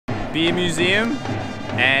beer museum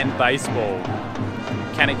and baseball.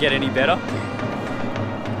 Can it get any better?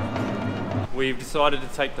 We've decided to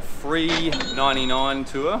take the free 99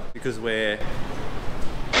 tour because we're...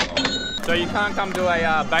 So you can't come to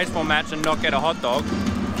a baseball match and not get a hot dog.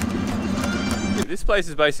 This place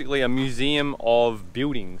is basically a museum of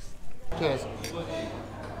buildings. Cheers.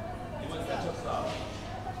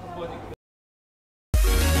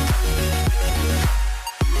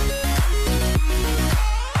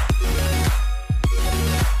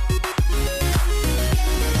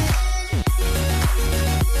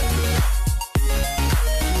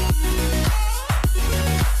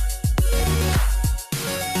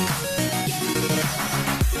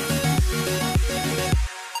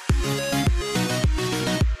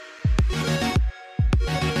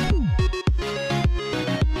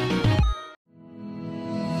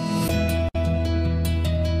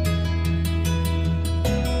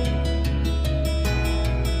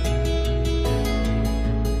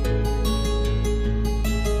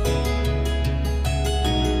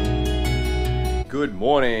 Good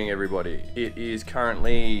morning, everybody. It is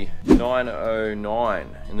currently 9:09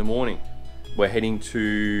 in the morning. We're heading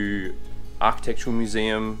to Architectural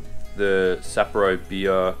Museum, the Sapporo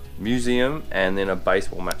Beer Museum, and then a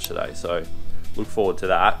baseball match today. So look forward to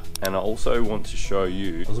that. And I also want to show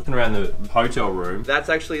you, I was looking around the hotel room. That's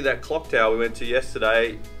actually that clock tower we went to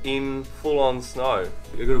yesterday in full-on snow.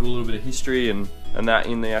 We've got a little bit of history and that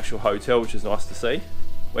in the actual hotel, which is nice to see.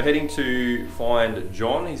 We're heading to find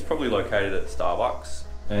John. He's probably located at Starbucks.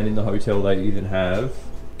 And in the hotel they even have,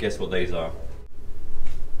 guess what these are?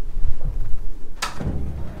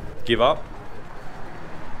 Give up.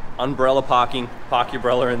 Umbrella parking. Park your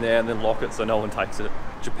umbrella in there and then lock it so no one takes it.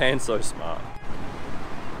 Japan's so smart.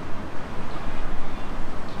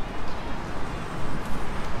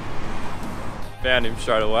 Found him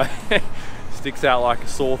straight away. Sticks out like a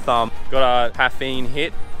sore thumb. Got a caffeine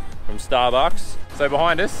hit from Starbucks. So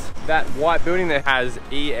behind us, that white building that has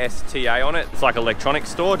ESTA on it, it's like an electronics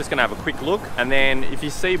store. Just gonna have a quick look. And then if you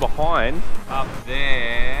see behind, up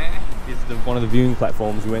there is one of the viewing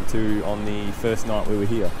platforms we went to on the first night we were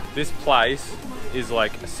here. This place is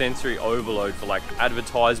like a sensory overload for like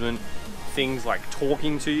advertisement, things like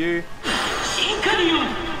talking to you.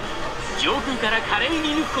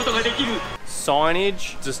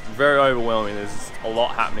 Signage, just very overwhelming. There's a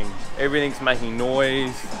lot happening. Everything's making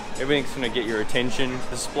noise. Everything's gonna get your attention.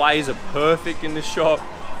 Displays are perfect in the shop.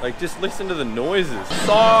 Like, just listen to the noises.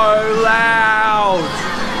 So loud!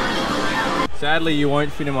 Sadly, you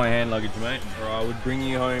won't fit in my hand luggage, mate, or I would bring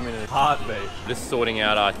you home in a heartbeat. Just sorting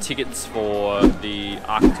out our tickets for the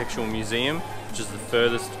Architectural Museum, which is the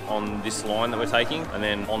furthest on this line that we're taking. And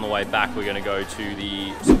then on the way back, we're gonna go to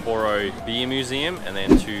the Sapporo Beer Museum and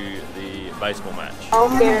then to the baseball match. All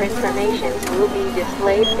fare information will be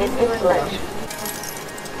displayed in English.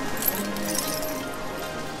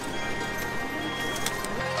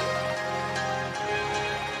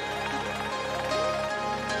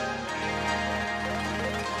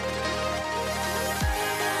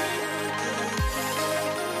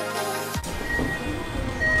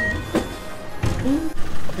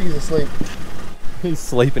 I think he's asleep. He's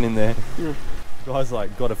sleeping in there. Yeah. Guy's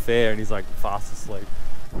like got a fare and he's like fast asleep.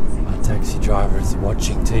 A taxi driver is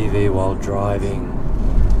watching TV while driving.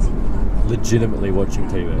 Legitimately watching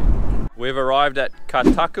TV. We've arrived at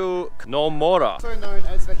Kataku no Mora. Also known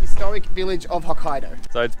as the historic village of Hokkaido.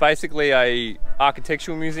 So it's basically a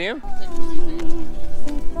architectural museum.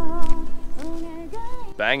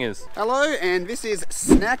 Bangers. Hello, and this is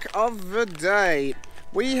snack of the day.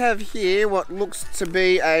 We have here what looks to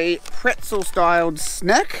be a pretzel-styled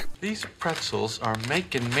snack. These pretzels are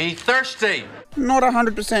making me thirsty. Not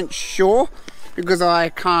 100% sure because I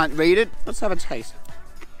can't read it. Let's have a taste.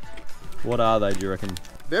 What are they, do you reckon?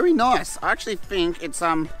 Very nice. I actually think it's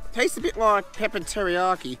tastes a bit like peppered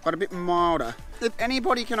teriyaki, but a bit milder. If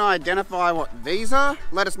anybody can identify what these are,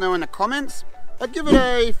 let us know in the comments. I'd give it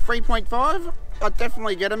a 3.5. I'd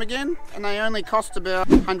definitely get them again, and they only cost about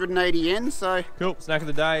 180 yen, so... Cool, snack of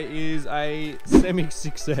the day is a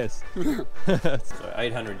semi-success. So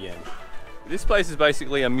 800 yen. This place is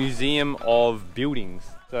basically a museum of buildings.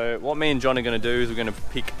 So what me and John are going to do is we're going to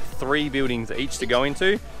pick 3 buildings each to go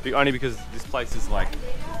into, only because this place is like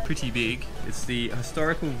pretty big. It's the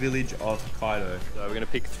historical village of Hokkaido. So we're going to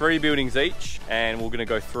pick 3 buildings each and we're going to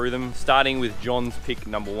go through them, starting with John's pick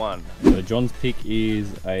number 1. So John's pick is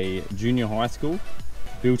a junior high school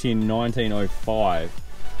built in 1905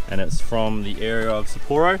 and it's from the area of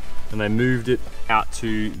Sapporo and they moved it out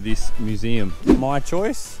to this museum. My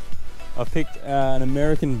choice, I picked an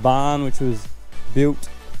American barn which was built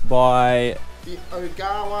by the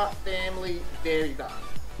Ogawa family dairy barn.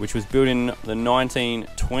 which was built in the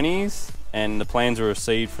 1920s, and the plans were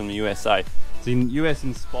received from the USA. It's in US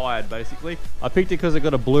inspired, basically. I picked it because it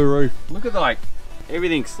got a blue roof. Look at the,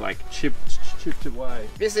 everything's chipped away.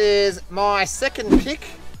 This is my second pick,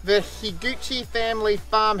 the Higuchi family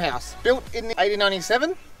farmhouse. Built in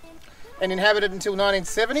 1897 and inhabited until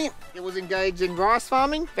 1970. It was engaged in rice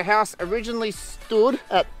farming. The house originally stood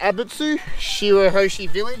at Abutsu, Shirohoshi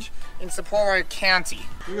village in Sapporo County.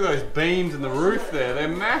 Look at those beams in the roof there, they're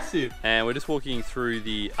massive. And we're just walking through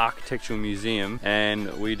the Architectural Museum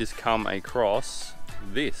and we just come across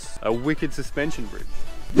this, a wicked suspension bridge.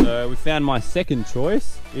 So we found my second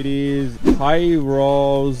choice. It is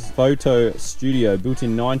Kairo's Photo Studio, built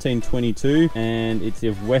in 1922, and it's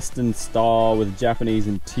of Western style with Japanese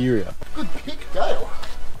interior. Good pick, Dale.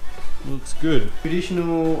 Looks good.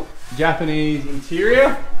 Traditional Japanese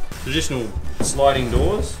interior, traditional sliding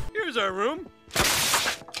doors. Here's our room.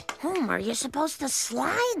 Homer, you're supposed to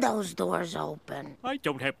slide those doors open. I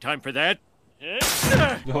don't have time for that.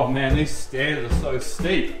 Oh man, these stairs are so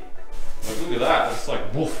steep. Look at that,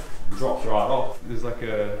 it's woof, drops right off. There's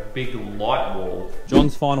a big light wall.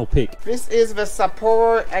 John's final pick. This is the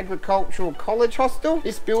Sapporo Agricultural College Hostel.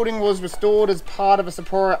 This building was restored as part of a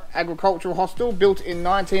Sapporo Agricultural Hostel built in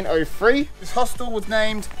 1903. This hostel was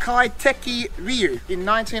named Kaiteki Ryu in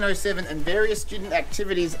 1907, and various student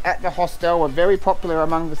activities at the hostel were very popular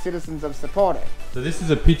among the citizens of Sapporo. So this is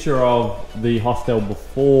a picture of the hostel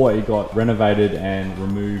before it got renovated and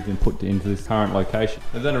removed and put into this current location.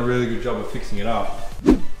 They've done a really good job of fixing it up.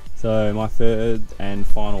 So my third and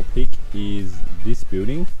final pick is this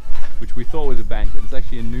building, which we thought was a bank, but it's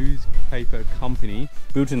actually a newspaper company.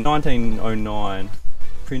 Built in 1909,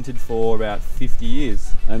 printed for about 50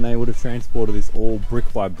 years. And they would have transported this all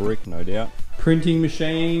brick by brick, no doubt. Printing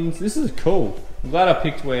machines, this is cool. I'm glad I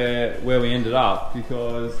picked where we ended up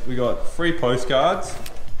because we got free postcards.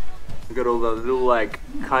 We got all the little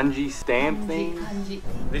kanji stamp things. Kanji.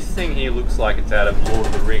 This thing here looks like it's out of Lord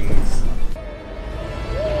of the Rings.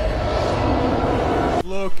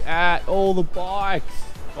 Look at all the bikes.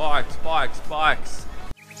 Bikes.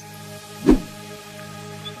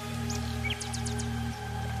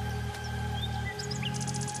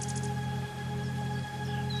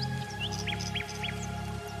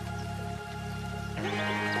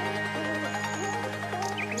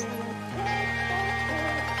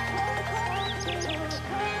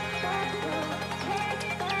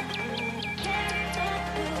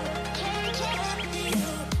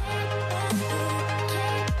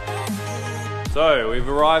 So we've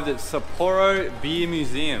arrived at Sapporo Beer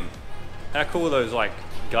Museum. How cool are those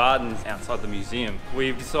gardens outside the museum?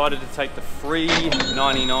 We've decided to take the free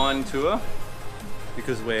 99 tour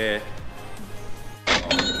because the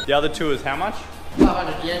other tour is how much?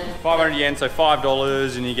 500 yen. 500 yen, so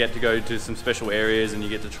 $5, and you get to go to some special areas and you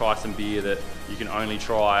get to try some beer that you can only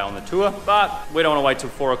try on the tour. But we don't want to wait till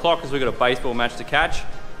 4 o'clock because we've got a baseball match to catch.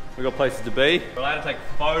 We've got places to be. We're allowed to take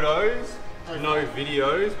photos, no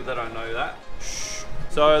videos, but they don't know that.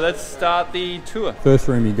 So let's start the tour. First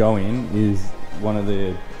room you go in is one of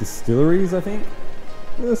the distilleries, I think.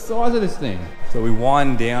 Look at the size of this thing. So we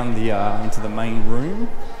wind down into the main room.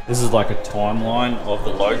 This is like a timeline of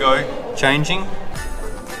the logo changing.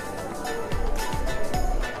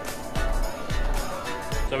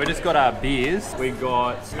 So we just got our beers. We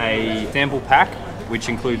got a sample pack, which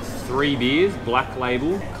includes 3 beers, Black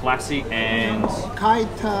Label, Classic, and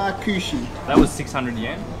Kaita Kushi. That was 600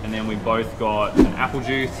 yen. And then we both got an apple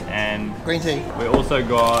juice and Green tea. we also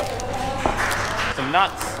got some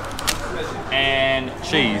nuts and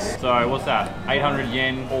cheese. So what's that? 800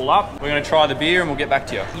 yen all up. We're gonna try the beer and we'll get back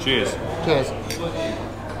to you. Cheers. Cheers.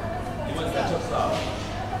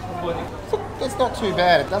 It's not too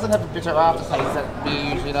bad. It doesn't have a bitter aftertaste that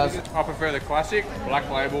beer usually does. I prefer the Classic, Black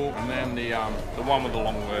Label, and then the one with the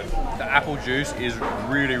long word. The apple juice is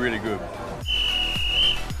really, really good.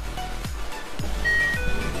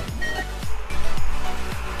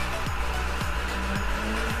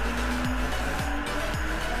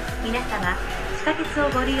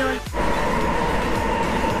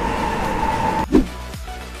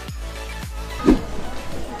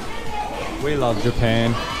 We love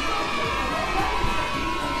Japan.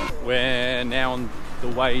 We're now on the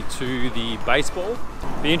way to the baseball.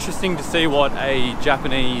 Be interesting to see what a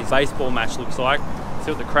Japanese baseball match looks like.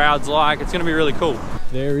 See what the crowd's like. It's gonna be really cool.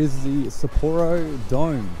 There is the Sapporo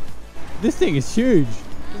Dome. This thing is huge.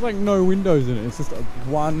 There's no windows in it. It's just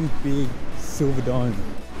one big silver dome.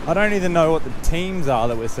 I don't even know what the teams are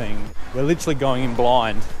that we're seeing. We're literally going in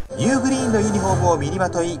blind. ユーグリーンのユニフォームを身にま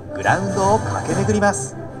といグラウンドを駆け巡りま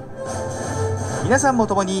す。皆さんも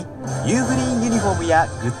共にユーグリーンユニフォームや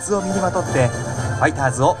グッズを身にまとってファイタ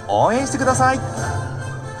ーズを応援してください。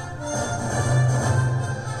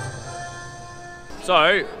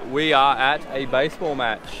 So, we are at a baseball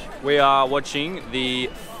match. We are watching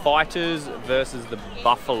the Fighters versus the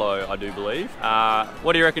Buffalo, I do believe.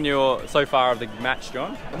 What do you reckon so far of the match,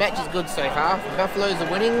 John? The match is good so far. The Buffaloes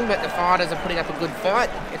are winning, but the Fighters are putting up a good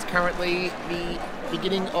fight. It's currently the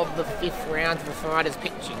beginning of the 5th round for the Fighters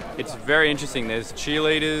pitching. It's very interesting. There's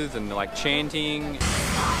cheerleaders and like chanting.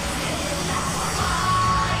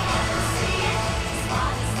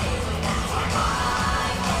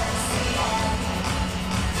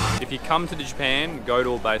 If you come to Japan, go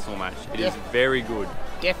to a baseball match. It is very good.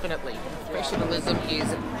 Definitely. Professionalism is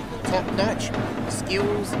top notch.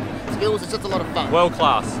 Skills is just a lot of fun. World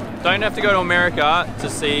class. Don't have to go to America to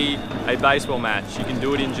see a baseball match. You can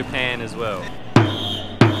do it in Japan as well.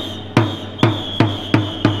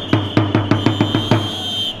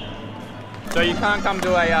 So you can't come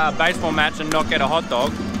to a baseball match and not get a hot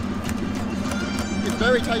dog. It's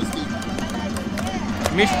very tasty.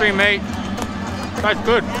 Mystery meat. Tastes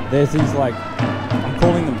good. There's these like, I'm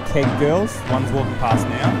calling them keg girls. One's walking past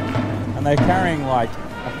now, and they're carrying like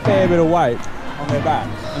a fair bit of weight on their back.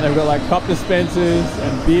 And they've got like cup dispensers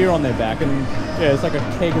and beer on their back, and yeah, it's like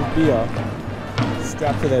a keg of beer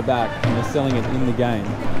strapped to their back, and they're selling it in the game.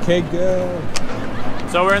 Keg girl.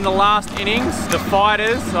 So we're in the last innings. The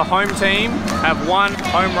Fighters, the home team, have 1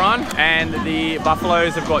 home run, and the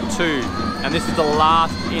Buffaloes have got 2. And this is the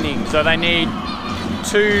last inning, so they need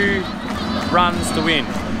 2 runs to win.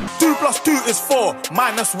 2 + 2 is 4,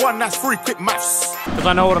 -1, that's 3, quick maths. Because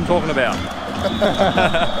I know what I'm talking about.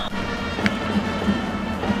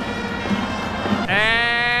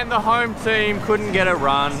 And the home team couldn't get a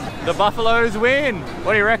run. The Buffaloes win.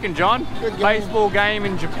 What do you reckon, John? Good game. Baseball game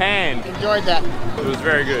in Japan. Enjoyed that. It was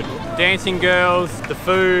very good. Dancing girls, the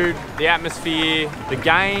food, the atmosphere, the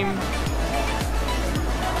game.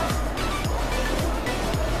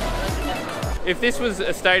 If this was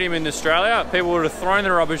a stadium in Australia, people would have thrown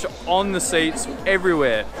the rubbish on the seats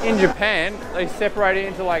everywhere. In Japan, they separate it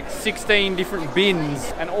into like 16 different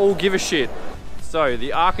bins and all give a shit. So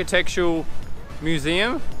the architectural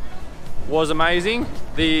museum was amazing.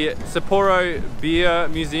 The Sapporo Beer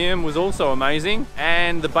Museum was also amazing.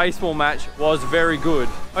 And the baseball match was very good.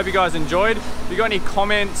 Hope you guys enjoyed. If you got any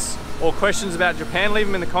comments or questions about Japan, leave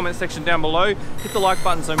them in the comment section down below. Hit the like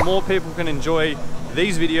button so more people can enjoy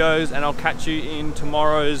these videos, and I'll catch you in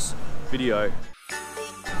tomorrow's video.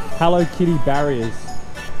 Hello Kitty barriers,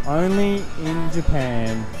 only in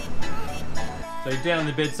Japan. So down on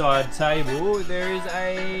the bedside table, there is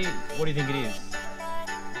a, what do you think it is?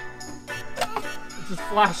 It's a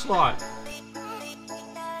flashlight.